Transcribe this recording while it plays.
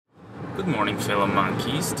Good morning, fellow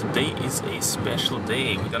monkeys. Today is a special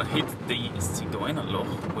day. We're gonna hit the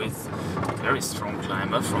Zigeunerloch with a very strong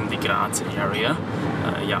climber from the Graz area,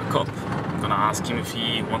 Jakob. I'm gonna ask him if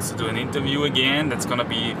he wants to do an interview again. That's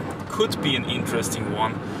could be an interesting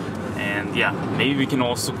one. And yeah, maybe we can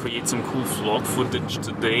also create some cool vlog footage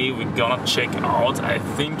today. We're gonna check out, I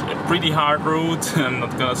think, a pretty hard route. I'm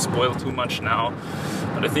not gonna spoil too much now,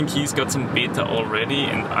 but I think he's got some beta already,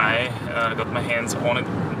 and I got my hands on it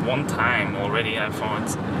one time already. I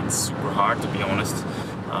found it's super hard, to be honest.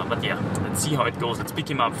 But yeah, let's see how it goes. Let's pick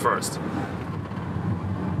him up first.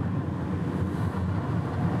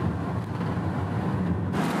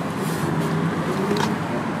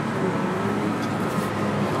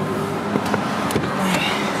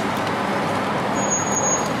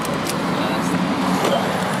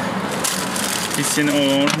 Bisschen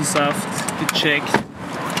Orangensaft gecheckt.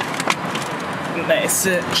 Nice,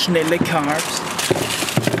 schnelle Carbs.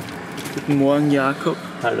 Guten Morgen, Jakob.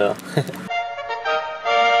 Hallo.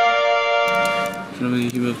 Schauen, ob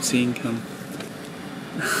ich überhaupt sehen kann.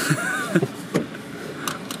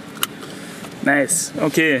 Nice,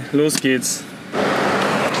 okay, los geht's.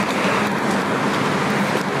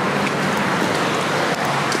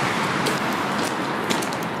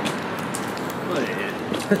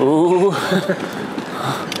 Oh.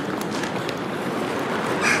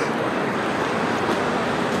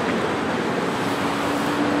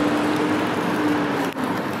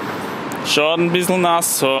 Schaut ein bisschen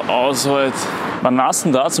nass aus heute. Wann warst du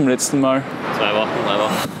denn da zum letzten Mal? 2 Wochen, 3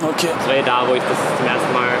 Wochen. Okay. Das war eh da, wo ich das zum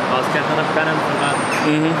ersten Mal ausgerechnet habe können.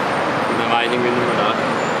 Und dann war ich irgendwie nicht mehr da.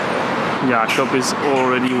 Jakob is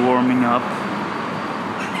already warming up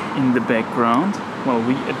in the background while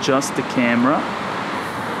we adjust the camera.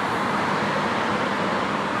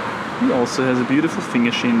 He also has a beautiful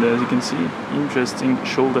finger shin there, as you can see. Interesting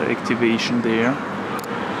shoulder activation there.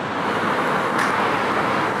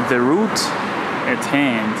 The route at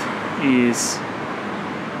hand is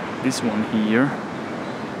this one here.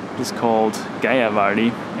 It's called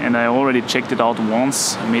Geierwalli, and I already checked it out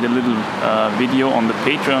once. I made a little video on the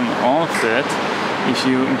Patreon of that, if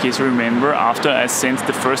you, in case you remember, after I sent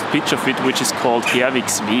the first pitch of it, which is called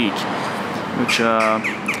Herwigsweg,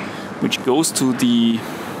 which goes to the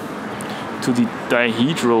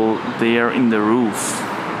dihedral there in the roof,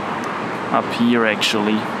 up here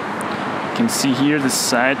actually. You can see here the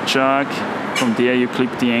side jug. From there you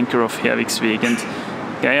clip the anchor of Herwigsweg, and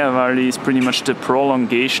Geierwalli is pretty much the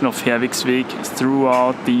prolongation of Herwigsweg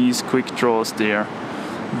throughout these quick draws there.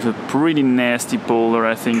 With a pretty nasty boulder,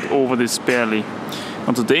 I think, over this belly.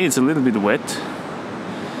 And today it's a little bit wet,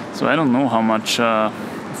 so I don't know how much,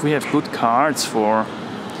 if we have good cards for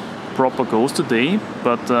proper goes today,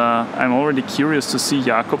 but I'm already curious to see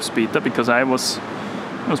Jakob's beta, because I was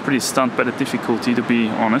pretty stunned by the difficulty, to be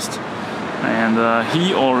honest. And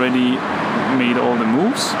he already made all the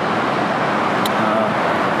moves,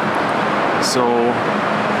 so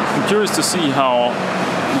I'm curious to see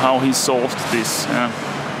how he solved this,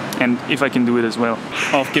 and if I can do it as well.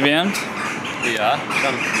 Aufgewärmt? Ja,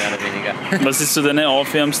 schon mehr oder weniger. Was ist so deine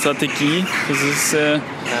Aufwärmstrategie? Das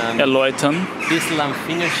erläutern? Ein bisschen am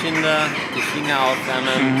Fingerschinder, die Finger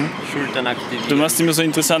aufwärmen, Schultern aktivieren. Du machst immer so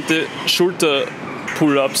interessante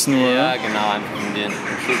Schulter-Pull-Ups nur, ja, oder? genau, einfach um den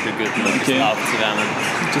Schultergürtel ein bisschen aufzuwärmen.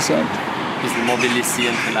 Interessant. Ein bisschen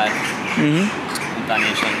mobilisieren vielleicht. Und dann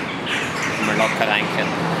schon mal locker reinkehren.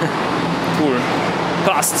 Cool.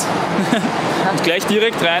 Passt. Und gleich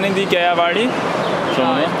direkt rein in die Geierwalli?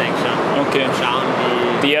 Ja, ich denke schon. Okay. Schauen,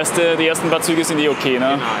 wie... Die ersten paar Züge sind okay, ne? Genau,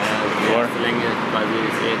 ja. Die erste Länge quasi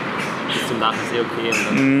ist bis zum Dach ist okay, und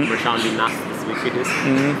dann mal schauen, wie nass das wirklich ist.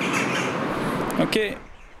 Okay.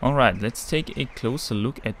 Alright, let's take a closer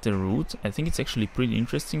look at the route. I think it's actually pretty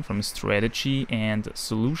interesting from a strategy and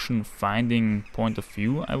solution finding point of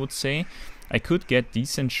view, I would say. I could get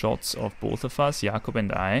decent shots of both of us, Jakob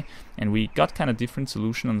and I, and we got kind of different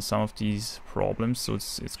solution on some of these problems, so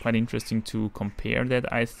it's quite interesting to compare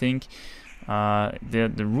that, I think.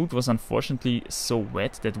 The route was unfortunately so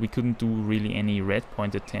wet that we couldn't do really any red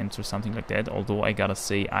point attempts or something like that, although I gotta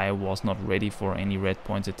say I was not ready for any red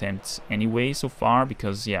point attempts anyway so far,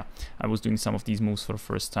 because yeah, I was doing some of these moves for the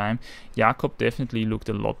first time. Jakob definitely looked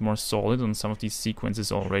a lot more solid on some of these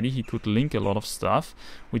sequences already. He could link a lot of stuff,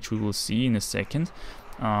 which we will see in a second.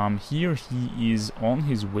 Here he is on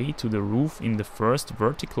his way to the roof in the first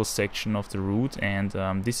vertical section of the route, and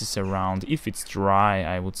this is around, if it's dry,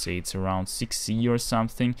 I would say it's around 6C or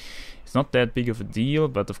something. It's not that big of a deal,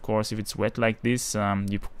 but of course if it's wet like this,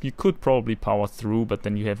 you could probably power through, but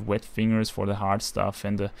then you have wet fingers for the hard stuff,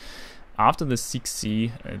 and the after the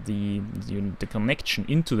 6C, the connection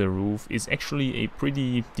into the roof is actually a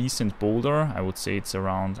pretty decent boulder. I would say it's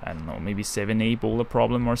around, I don't know, maybe 7A boulder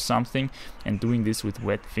problem or something, and doing this with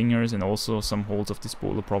wet fingers, and also some holes of this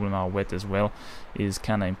boulder problem are wet as well, is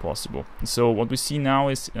kind of impossible. So what we see now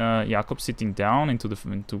is Jakob sitting down into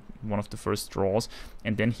one of the first draws,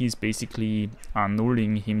 and then he's basically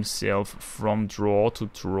annulling himself from draw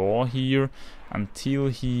to draw here until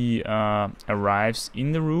he arrives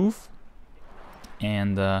in the roof.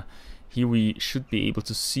 And here we should be able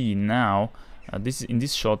to see now, in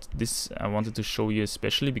this shot, I wanted to show you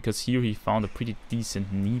especially because here he found a pretty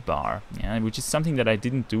decent knee bar, yeah, which is something that I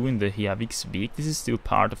didn't do in the Herwigsweg. This is still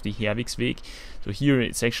part of the Herwigsweg, so here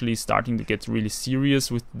it's actually starting to get really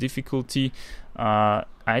serious with difficulty.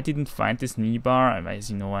 I didn't find this knee bar.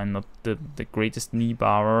 As you know, I'm not the greatest knee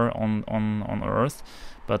barer on earth,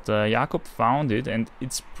 but Jakob found it, and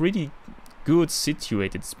it's pretty good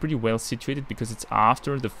situated. It's pretty well situated because it's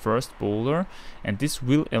after the first boulder, and this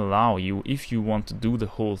will allow you, if you want to do the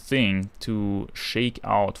whole thing, to shake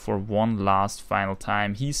out for one last final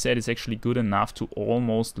time. He said it's actually good enough to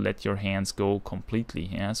almost let your hands go completely.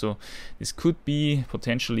 Yeah, so this could be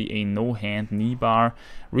potentially a no-hand knee bar,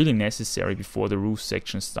 really necessary before the roof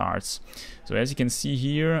section starts. So as you can see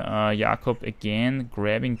here, Jakob again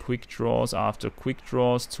grabbing quick draws after quick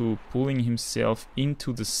draws to pulling himself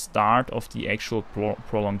into the start of the actual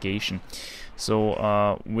prolongation.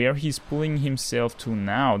 So where he's pulling himself to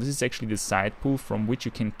now, this is actually the side pull from which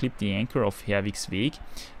you can clip the anchor of Herwigsweg.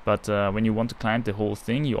 But when you want to climb the whole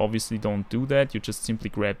thing, you obviously don't do that. You just simply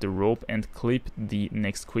grab the rope and clip the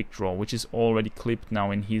next quick draw, which is already clipped now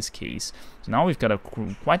in his case. So now we've got a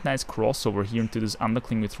quite nice crossover here into this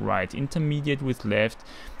undercling with right, intermediate with left,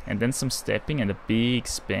 and then some stepping and a big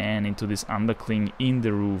span into this undercling in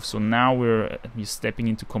the roof. So now we're stepping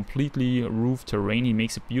into completely roof terrain. He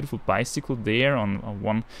makes a beautiful bicycle there on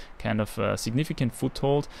one kind of significant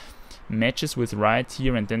foothold, matches with right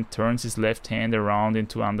here, and then turns his left hand around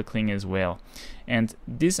into undercling as well. And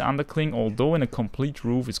this undercling, although in a complete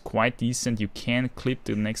roof, is quite decent. You can clip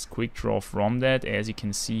the next quick draw from that. As you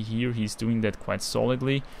can see here, he's doing that quite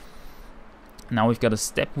solidly. Now we've got a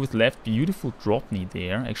step with left, beautiful drop knee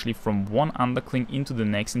there, actually from one undercling into the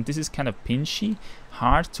next, and this is kind of pinchy,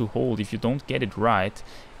 hard to hold if you don't get it right.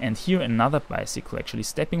 And here another bicycle, actually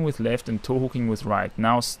stepping with left and toe hooking with right.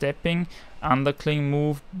 Now stepping, undercling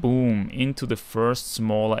move, boom, into the first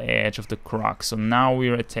smaller edge of the crux. So now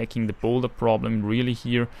we're attacking the boulder problem really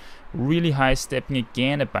here, really high stepping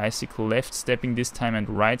again, a bicycle, left stepping this time and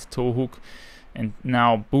right toe hook, and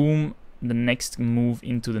now boom, the next move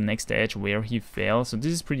into the next edge where he fell. So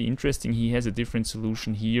this is pretty interesting. He has a different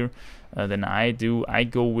solution here than I do. I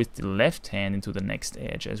go with the left hand into the next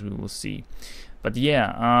edge, as we will see. But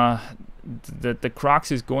yeah, the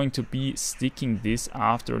crux is going to be sticking this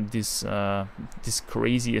after this this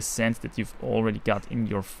crazy ascent that you've already got in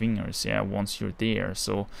your fingers, yeah, once you're there.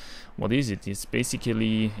 So what is it? It's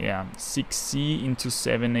basically, yeah, 6C into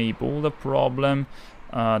 7A boulder problem,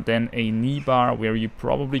 then a knee bar where you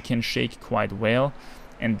probably can shake quite well,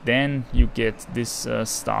 and then you get this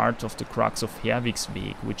start of the crux of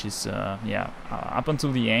Herwigsweg, which is yeah, up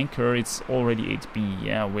until the anchor it's already 8B,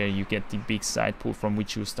 yeah, where you get the big side pull from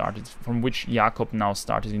which Jakob now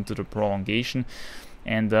started into the prolongation.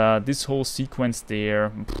 And this whole sequence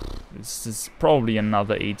there, this is probably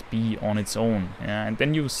another 8B on its own, yeah? And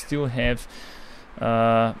then you still have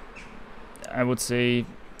I would say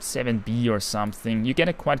 7B or something. You get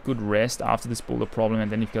a quite good rest after this boulder problem,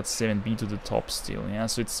 and then you've got 7B to the top still, yeah.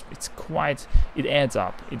 So it's quite, it adds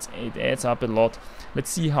up. It adds up a lot. Let's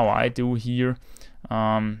see how I do here.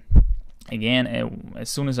 Again, as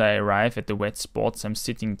soon as I arrive at the wet spots, I'm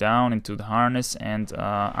sitting down into the harness and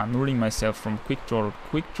annulling myself from quick draw to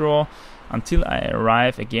quick draw until I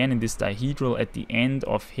arrive again in this dihedral at the end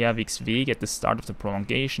of Herwigsweg at the start of the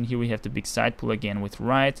prolongation. Here we have the big side pull again with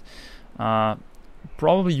right.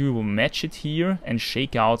 Probably you will match it here and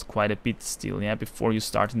shake out quite a bit still, yeah, before you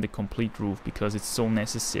start in the complete roof, because it's so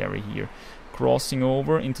necessary here. Crossing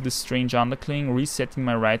over into the strange undercling, resetting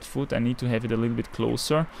my right foot. I need to have it a little bit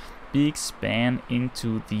closer. Big span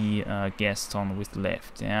into the Gaston with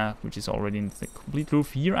left, yeah, which is already in the complete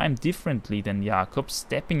roof. Here I'm differently than Jakob,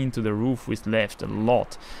 stepping into the roof with left a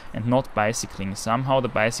lot and not bicycling. Somehow the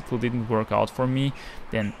bicycle didn't work out for me.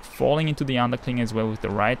 Then falling into the undercling as well with the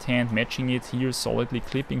right hand, matching it here, solidly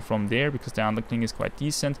clipping from there because the undercling is quite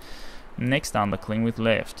decent. Next undercling with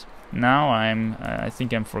left. Now I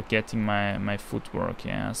think I'm forgetting my footwork,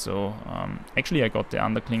 yeah. So actually I got the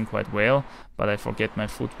undercling quite well, but I forget my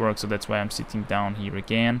footwork, so that's why I'm sitting down here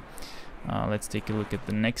again. Let's take a look at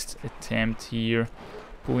the next attempt here.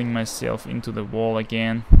 pulling myself into the wall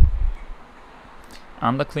again.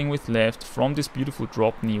 Undercling with left from this beautiful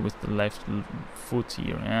drop knee with the left foot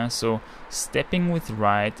here. Yeah, so stepping with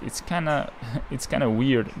right, it's kind of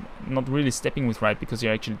weird. Not really stepping with right because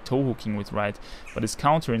you're actually toe hooking with right, but it's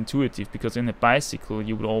counterintuitive because in a bicycle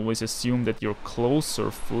you would always assume that your closer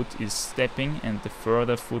foot is stepping and the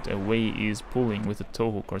further foot away is pulling with a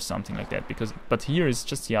toe hook or something like that. But here it's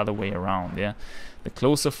just the other way around. Yeah, the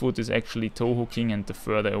closer foot is actually toe hooking and the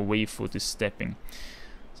further away foot is stepping.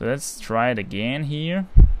 So let's try it again here.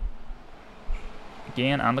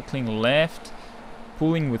 Again, undercling left,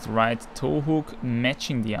 pulling with right toe hook,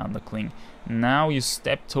 matching the undercling. Now you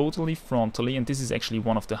step totally frontally, and this is actually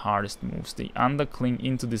one of the hardest moves, the undercling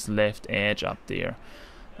into this left edge up there.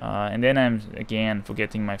 And then I'm again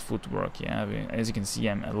forgetting my footwork. Yeah, as you can see,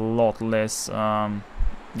 I'm a lot less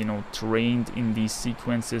you know, trained in these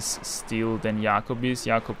sequences still than Jakob is.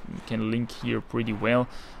 Jakob can link here pretty well.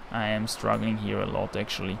 I am struggling here a lot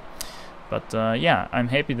actually, but yeah, I'm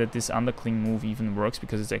happy that this undercling move even works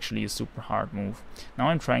because it's actually a super hard move. Now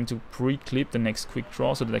I'm trying to pre-clip the next quick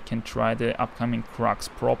draw so that I can try the upcoming crux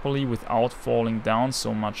properly without falling down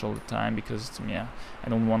so much all the time, because yeah, I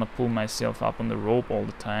don't want to pull myself up on the rope all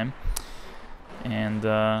the time. And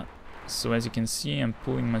so as you can see, I'm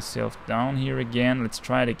pulling myself down here again. Let's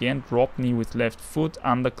try it again. Drop knee with left foot,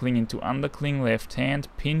 undercling into undercling, left hand,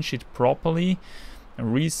 pinch it properly.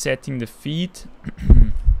 Resetting the feet.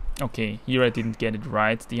 Okay, here I didn't get it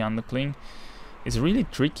right. The undercling is really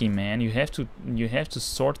tricky, man. You have to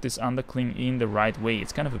sort this undercling in the right way.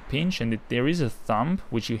 It's kind of a pinch, and there is a thumb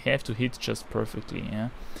which you have to hit just perfectly. Yeah,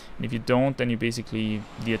 and if you don't, then you basically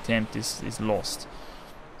the attempt is lost.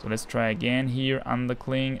 So let's try again here.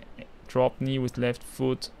 Undercling, drop knee with left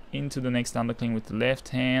foot into the next undercling with the left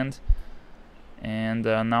hand. And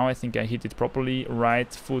now I think I hit it properly.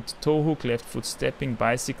 Right foot toe hook, left foot stepping,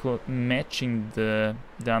 bicycle, matching the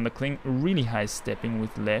undercling. Really high stepping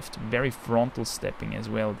with left, very frontal stepping as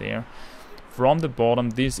well there. From the bottom,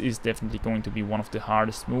 this is definitely going to be one of the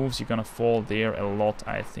hardest moves. You're gonna fall there a lot,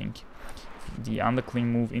 I think. The undercling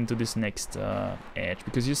move into this next edge,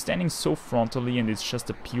 because you're standing so frontally and it's just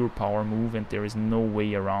a pure power move and there is no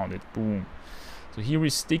way around it. Boom. So here we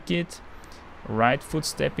stick it. Right foot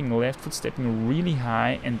stepping, left foot stepping really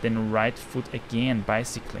high, and then right foot again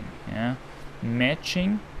bicycling. Yeah,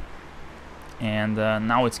 matching, and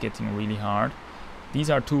now it's getting really hard.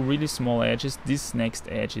 These are two really small edges. This next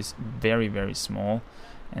edge is very, very small,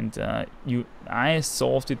 and I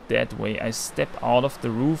solved it that way. I step out of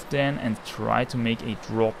the roof then and try to make a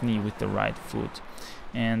drop knee with the right foot,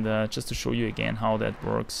 and just to show you again how that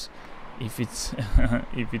works, if it's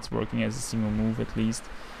if it's working as a single move at least.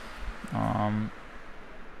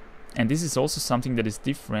 And this is also something that is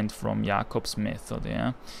different from Jakob's method.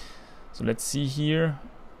 Yeah, so let's see here.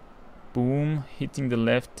 Boom, hitting the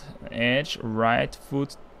left edge, right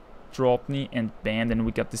foot, drop knee and bend, and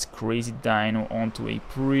we got this crazy dyno onto a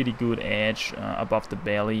pretty good edge above the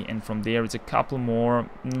belly, and from there it's a couple more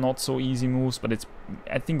not so easy moves, but it's,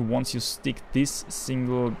 I think once you stick this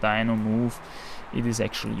single dyno move, it is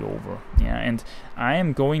actually over. Yeah, and I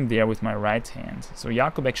am going there with my right hand. So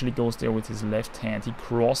Jakob actually goes there with his left hand. He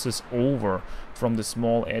crosses over from the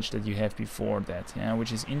small edge that you have before that, yeah,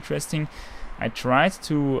 which is interesting. I tried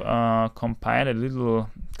to compile a little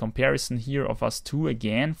comparison here of us two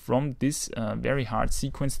again from this very hard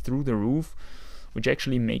sequence through the roof, which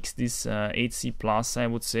actually makes this 8C plus, I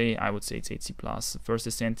would say it's 8C plus. The first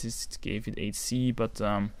ascentist gave it 8C, but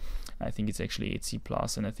I think it's actually 8C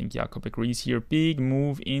plus, and I think Jakob agrees here. Big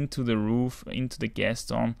move into the roof, into the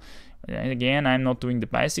Gaston. And again, I'm not doing the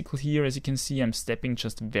bicycle here, as you can see. I'm stepping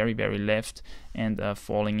just very, very left and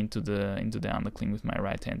falling into the undercling with my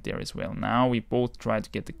right hand there as well. Now we both try to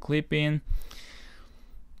get the clip in.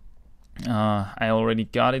 I already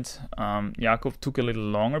got it. Jakob took a little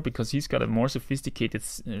longer because he's got a more sophisticated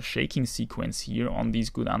shaking sequence here on these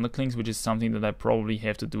good underclings, which is something that I probably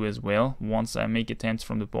have to do as well once I make attempts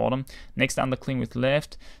from the bottom. Next undercling with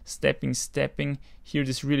left, stepping. Here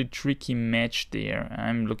this really tricky match there.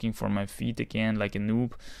 I'm looking for my feet again like a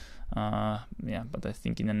noob. Yeah, but I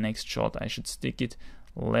think in the next shot I should stick it.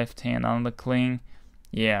 Left hand undercling.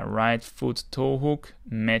 Yeah, right foot toe hook,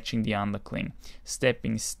 matching the undercling.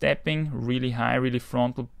 Stepping, really high, really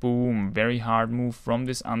frontal, boom. Very hard move from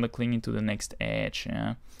this undercling into the next edge.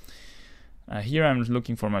 Yeah. Here I'm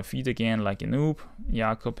looking for my feet again like a noob.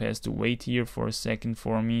 Jakob has to wait here for a second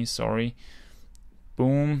for me, sorry.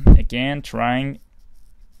 Boom, again trying.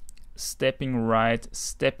 Stepping right,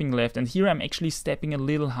 stepping left, and here I'm actually stepping a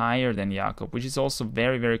little higher than Jakob, which is also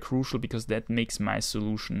very, very crucial because that makes my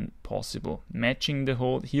solution possible. Matching the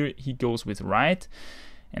hold, here he goes with right,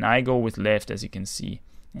 and I go with left, as you can see.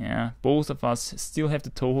 Yeah, both of us still have the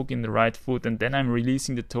toe hook in the right foot, and then I'm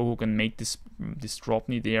releasing the toe hook and make this drop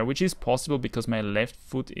knee there, which is possible because my left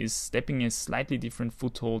foot is stepping a slightly different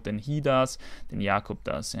foothold than he does, than Jakob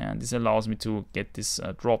does. Yeah, and this allows me to get this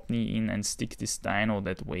drop knee in and stick this dyno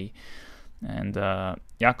that way. And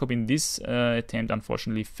Jakob in this attempt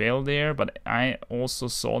unfortunately fell there, but I also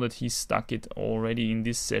saw that he stuck it already in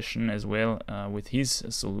this session as well with his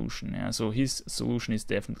solution. Yeah, so his solution is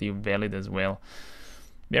definitely valid as well.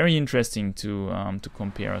 Very interesting to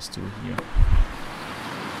compare us to here.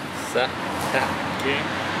 So, ja. Okay.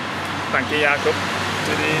 Danke Jakob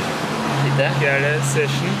für die geile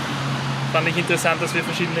Session. Fand ich interessant, dass wir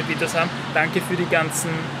verschiedene Bitters haben. Danke für die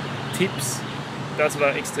ganzen Tipps. Das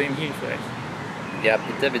war extrem hilfreich. Ja,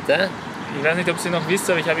 bitte, bitte. Ich weiß nicht, ob ihr noch wisst,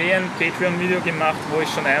 aber ich habe ein Patreon-Video gemacht, wo ich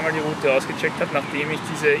schon einmal die Route ausgecheckt habe, nachdem ich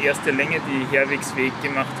diese erste Länge, die Herwegsweg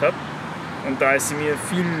gemacht habe. Und da ist sie mir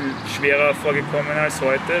viel schwerer vorgekommen als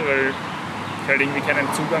heute, weil ich halt irgendwie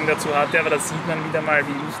keinen Zugang dazu hatte. Aber da sieht man wieder mal,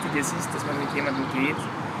 wie wichtig es ist, dass man mit jemandem geht,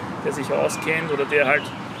 der sich auskennt oder der halt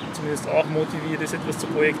zumindest auch motiviert ist, etwas zu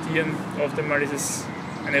projektieren. Oft einmal ist es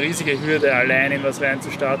eine riesige Hürde, allein in was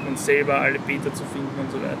reinzustarten und selber alle Beta zu finden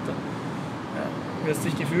und so weiter. Ja. Wie hast du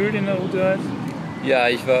dich gefühlt in der Route heute? Ja,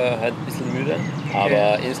 ich war halt ein bisschen müde,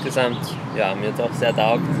 aber insgesamt, ja, mir hat es auch sehr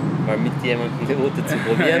taugt, mal mit jemandem die Route zu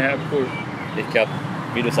probieren. Ja, cool. Ich glaube,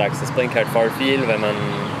 wie du sagst, das bringt halt voll viel, wenn man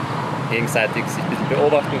gegenseitig sich ein bisschen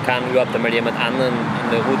beobachten kann, überhaupt einmal jemand anderen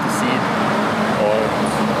in der Route sieht.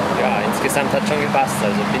 Und ja, insgesamt hat schon gepasst.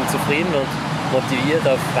 Also bin zufrieden und motiviert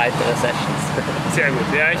auf weitere Sessions. Sehr gut,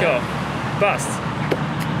 ja, ich auch. Passt.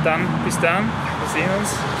 Dann, bis dann, wir sehen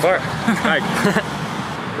uns. Voll.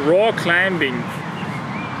 Raw Climbing,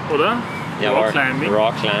 oder? Ja, Raw Climbing.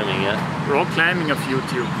 Raw Climbing, ja. Raw Climbing auf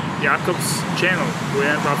YouTube. Jakobs Channel, wo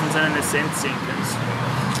ihr einfach von seinen Essenz sehen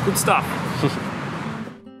könnt. Good stuff.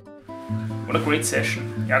 What a great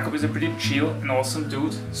session. Jakob is a pretty chill and awesome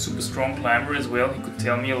dude, super strong climber as well. He could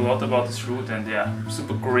tell me a lot about his route, and yeah,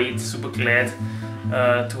 super great, super glad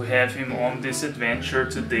to have him on this adventure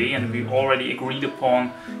today, and we already agreed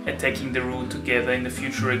upon attacking the route together in the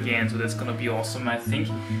future again, so that's gonna be awesome, I think.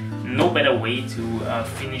 No better way to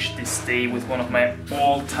finish this day with one of my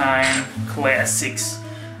all-time classics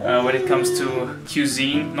when it comes to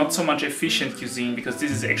cuisine. Not so much efficient cuisine, because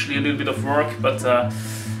this is actually a little bit of work, but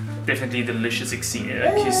definitely delicious cuisine,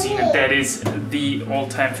 and that is the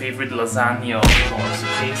all-time favorite lasagna, of course.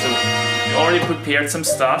 Okay, so we already prepared some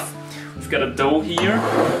stuff. We've got a dough here.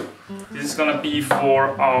 This is gonna be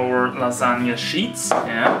for our lasagna sheets.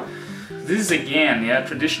 Yeah. This is again, yeah,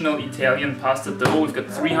 traditional Italian pasta dough. We've got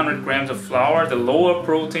 300 grams of flour. The lower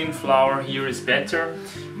protein flour here is better,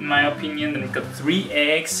 in my opinion. Then we've got 3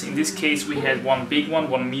 eggs. In this case, we had 1 big one,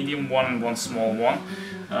 1 medium one, and 1 small one.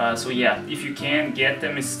 So yeah, if you can get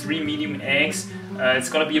them, it's 3 medium eggs. It's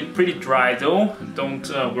gonna be a pretty dry dough. Don't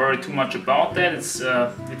worry too much about that. It's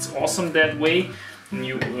awesome that way. And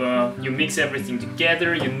you mix everything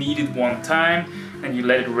together. You knead it one time, and you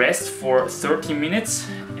let it rest for 30 minutes,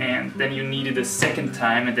 and then you knead it a second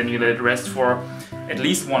time, and then you let it rest for at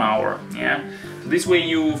least 1 hour. Yeah. So this way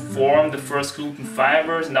you form the first gluten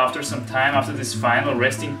fibers, and after some time, after this final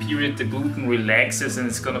resting period, the gluten relaxes, and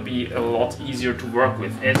it's gonna be a lot easier to work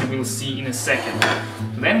with, as you will see in a second.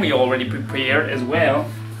 Then we already prepared as well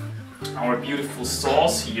our beautiful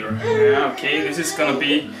sauce here. Yeah, okay, this is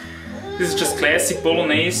just classic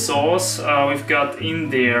bolognese sauce. We've got in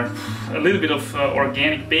there a little bit of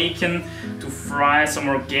organic bacon to fry, some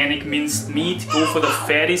organic minced meat. Go for the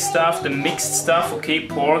fatty stuff, the mixed stuff, okay,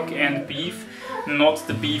 pork and beef. Not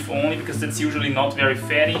the beef only, because that's usually not very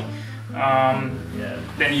fatty.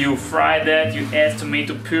 Then you fry that, you add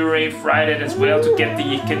tomato puree, fry that as well to get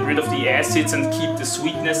rid of the acids and keep the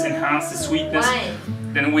sweetness, enhance the sweetness. Why?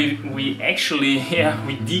 Then we actually,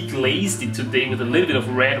 we deglazed it today with a little bit of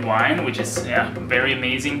red wine, which is very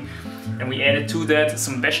amazing. And we added to that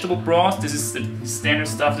some vegetable broth. This is the standard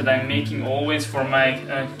stuff that I'm making always for my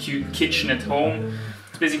kitchen at home.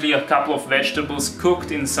 Basically a couple of vegetables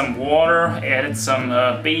cooked in some water, added some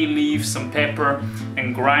bay leaf, some pepper,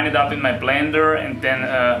 and grind it up in my blender, and then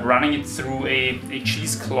running it through a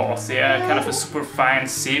cheesecloth, kind of a super fine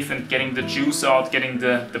sieve, and getting the juice out, getting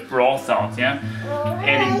the broth out,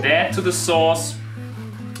 adding that to the sauce,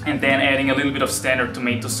 and then adding a little bit of standard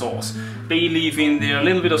tomato sauce. Bay leaf in there, a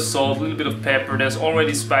little bit of salt, a little bit of pepper. There's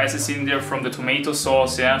already spices in there from the tomato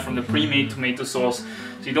sauce, from the pre-made tomato sauce.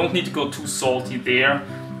 So you don't need to go too salty there.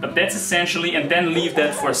 But that's essentially, and then leave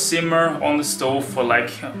that for a simmer on the stove for like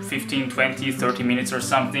 15, 20, 30 minutes or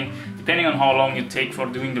something, depending on how long you take for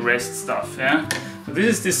doing the rest stuff, So this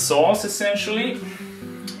is this sauce essentially.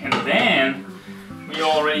 And then we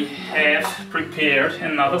already have prepared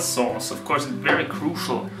another sauce. Of course, it's very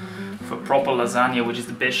crucial for proper lasagna, which is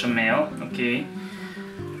the bechamel. Okay.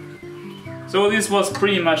 So this was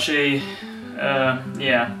pretty much a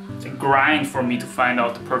grind for me to find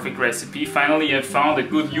out the perfect recipe. Finally, I found a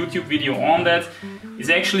good YouTube video on that. It's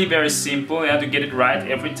actually very simple. You have to get it right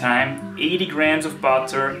every time. 80 grams of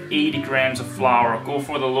butter, 80 grams of flour. Go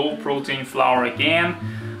for the low protein flour again.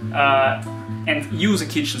 And use a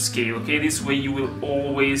kitchen scale, okay? This way you will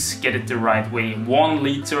always get it the right way. 1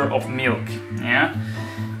 liter of milk, yeah?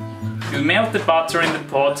 You melt the butter in the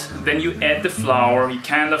pot, then you add the flour, you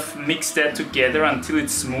kind of mix that together until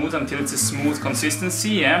it's smooth, until it's a smooth consistency,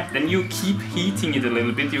 yeah? Then you keep heating it a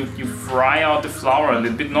little bit, you fry out the flour a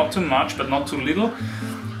little bit, not too much, but not too little.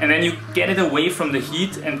 And then you get it away from the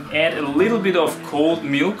heat and add a little bit of cold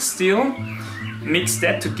milk still. Mix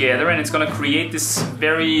that together and it's gonna create this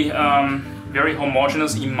very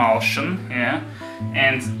homogeneous emulsion, yeah?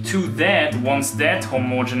 And to that, once that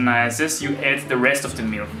homogenizes, you add the rest of the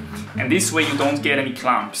milk. And this way you don't get any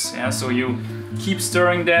clumps, yeah? So you keep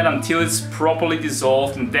stirring that until it's properly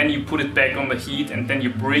dissolved, and then you put it back on the heat, and then you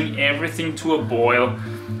bring everything to a boil.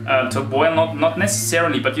 Not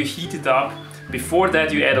necessarily, but you heat it up. Before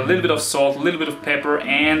that you add a little bit of salt, a little bit of pepper,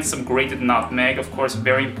 and some grated nutmeg, of course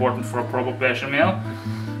very important for a proper bechamel.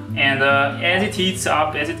 And as it heats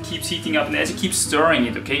up, as it keeps heating up, and as you keep stirring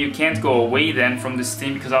it, okay, you can't go away then from the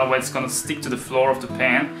steam, because otherwise it's gonna stick to the floor of the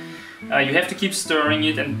pan. You have to keep stirring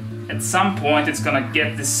it, and at some point it's gonna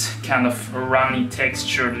get this kind of runny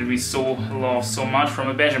texture that we so love so much from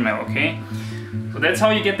a bechamel, okay? So that's how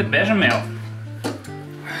you get the bechamel.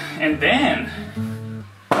 And then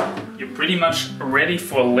you're pretty much ready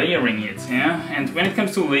for layering it, yeah? And when it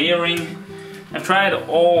comes to layering, I've tried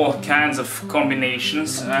all kinds of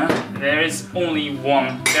combinations. There is only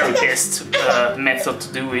one very best method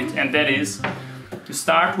to do it, and that is to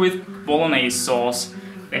start with bolognese sauce,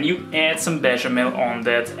 then you add some bechamel on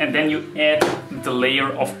that, and then you add the layer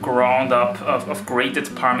of ground up, of grated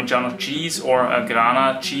Parmigiano cheese or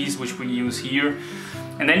Grana cheese, which we use here.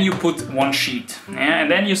 And then you put 1 sheet, yeah? And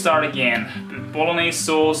then you start again. Bolognese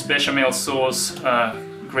sauce, bechamel sauce,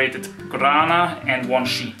 grated Grana, and 1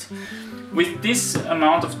 sheet. With this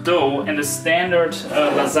amount of dough and the standard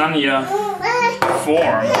lasagna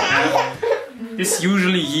form, this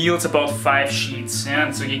usually yields about 5 sheets, yeah?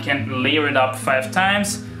 So you can layer it up 5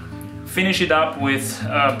 times, finish it up with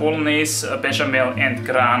bolognese, bechamel and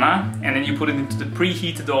grana, and then you put it into the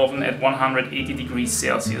preheated oven at 180 degrees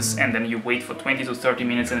Celsius, and then you wait for 20 to 30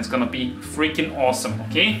 minutes and it's gonna be freaking awesome,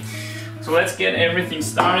 okay? So let's get everything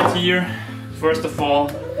started here. First of all,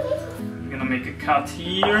 I'm gonna make a cut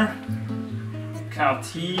here, cut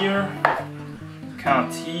here,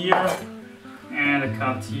 cut here, and a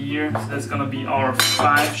cut here. So that's gonna be our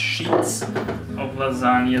 5 sheets of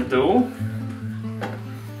lasagna dough.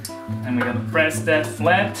 And we're gonna press that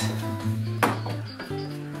flat.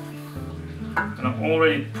 I'm gonna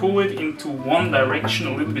already pull it into one direction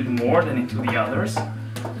a little bit more than into the others.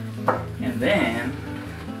 And then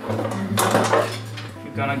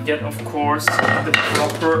we're gonna get, of course, the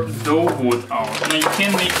proper dough wood out. Now you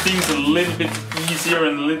can make things a little bit easier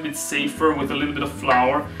and a little bit safer with a little bit of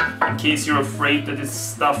flour, in case you're afraid that this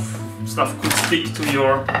stuff could stick to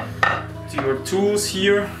your tools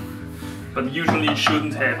here, but usually it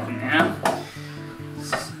shouldn't happen, yeah?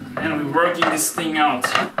 And we're working this thing out.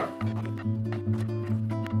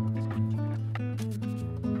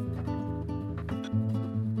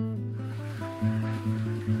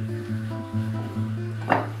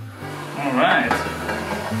 Alright.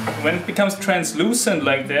 When it becomes translucent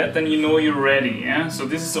like that, then you know you're ready, yeah? So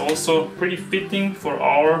this is also pretty fitting for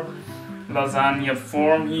our lasagna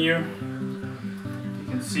form here. You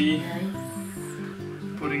can see,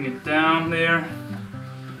 putting it down there.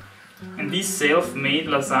 And these self-made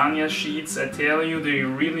lasagna sheets, I tell you, they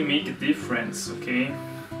really make a difference, okay?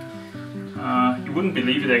 You wouldn't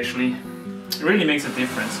believe it actually. It really makes a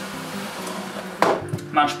difference.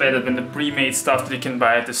 Much better than the pre-made stuff that you can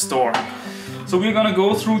buy at the store. So we're gonna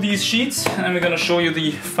go through these sheets and we're gonna show you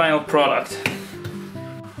the final product.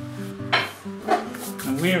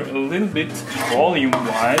 We're a little bit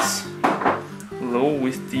volume-wise low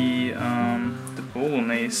with the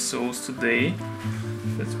bolognese sauce today.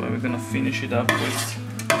 That's why we're gonna finish it up with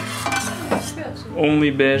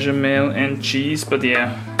only bechamel and cheese. But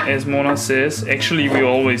yeah, as Mona says, actually we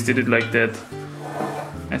always did it like that.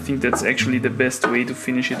 I think that's actually the best way to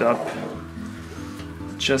finish it up.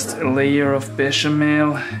 Just a layer of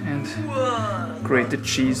bechamel and grated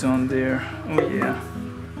cheese on there. Oh yeah.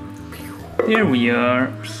 There we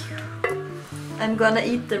are. I'm gonna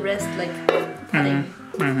eat the rest like cutting.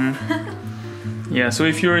 Yeah, so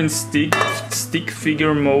if you're in stick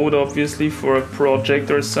figure mode, obviously for a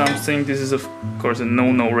project or something, this is of course a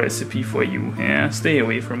no recipe for you. Yeah, stay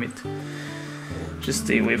away from it. Just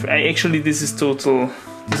stay away from it. Actually, this is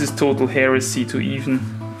total heresy to even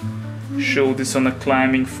show this on a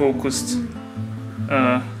climbing focused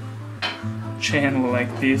channel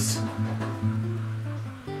like this.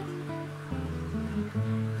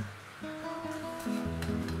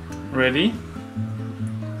 Ready?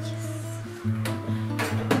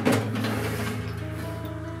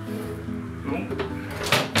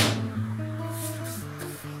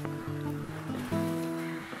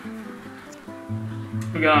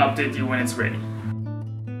 We're gonna update you when it's ready.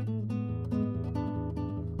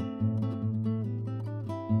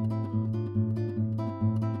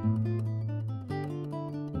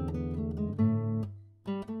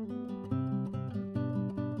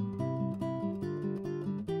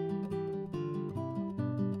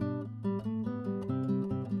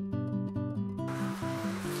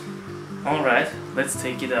 Alright, let's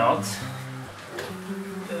take it out.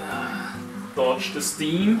 Dodge the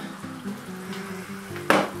steam.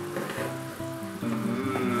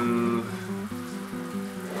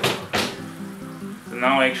 So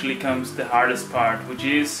now actually comes the hardest part, which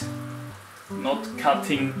is not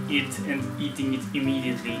cutting it and eating it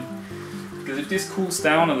immediately. Because if this cools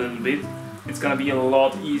down a little bit, it's gonna be a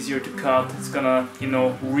lot easier to cut. It's gonna, you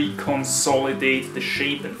know, reconsolidate the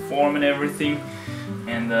shape and form and everything.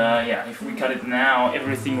 And yeah, if we cut it now,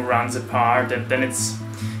 everything runs apart, and then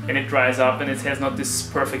it dries up, and it has not this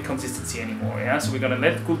perfect consistency anymore. Yeah, so we're gonna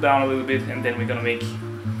let it cool down a little bit, and then we're gonna make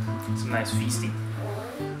some nice feasting.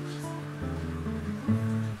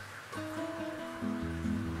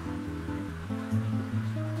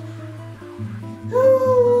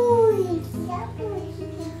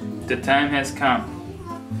 The time has come.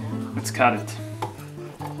 Let's cut it.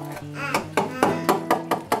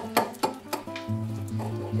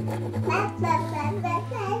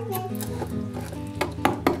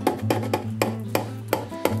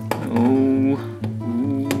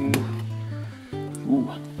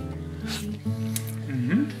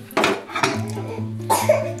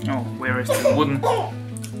 Oh, where is the wooden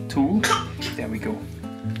tool? There we go.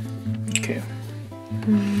 Okay.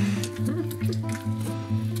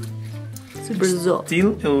 Super soft.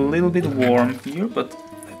 Still a little bit warm here, but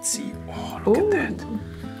let's see. Oh, look at that.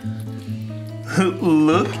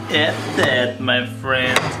 Look at that, my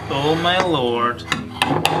friend. Oh my lord.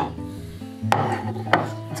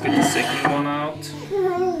 Let's get the second one out.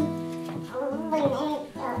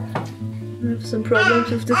 We have some problems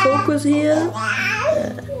with the focus here.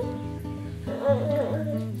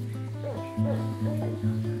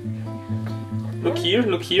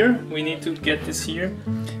 Look here. We need to get this here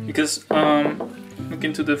because look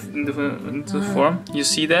into the form. You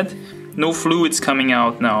see that? No fluids coming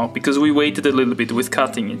out now because we waited a little bit with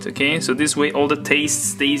cutting it. Okay, so this way all the taste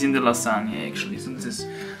stays in the lasagna actually. So this is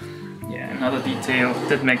another detail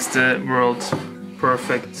that makes the world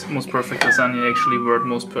perfect, most perfect lasagna actually world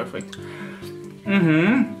most perfect.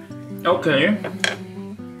 Okay.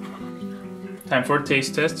 Time for a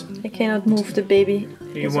taste test. I cannot move the baby.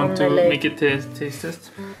 You want to make a taste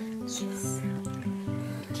test? Yes.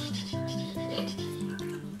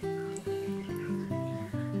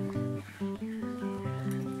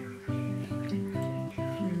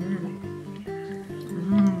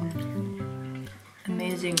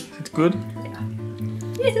 Amazing. Is it good?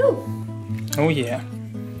 Yeah. Oh yeah.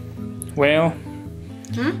 Well,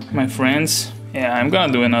 my friends, yeah, I'm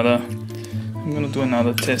gonna do another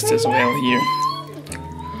test as well here.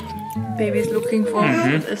 Baby's looking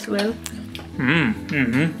forward as well.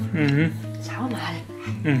 Schau mal.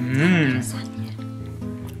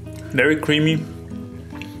 Very creamy.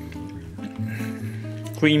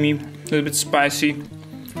 Creamy, a little bit spicy.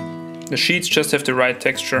 The sheets just have the right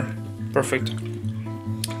texture. Perfect.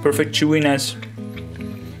 Perfect chewiness.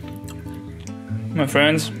 My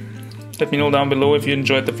friends, let me know down below if you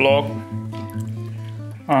enjoyed the vlog.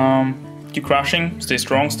 Keep crushing, stay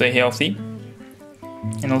strong, stay healthy.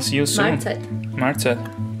 And I'll see you soon. Mahlzeit.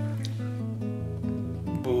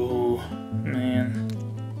 Boo, man.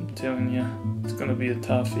 I'm telling you, it's gonna be a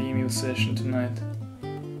tough email session tonight.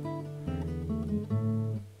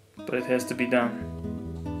 But it has to be done.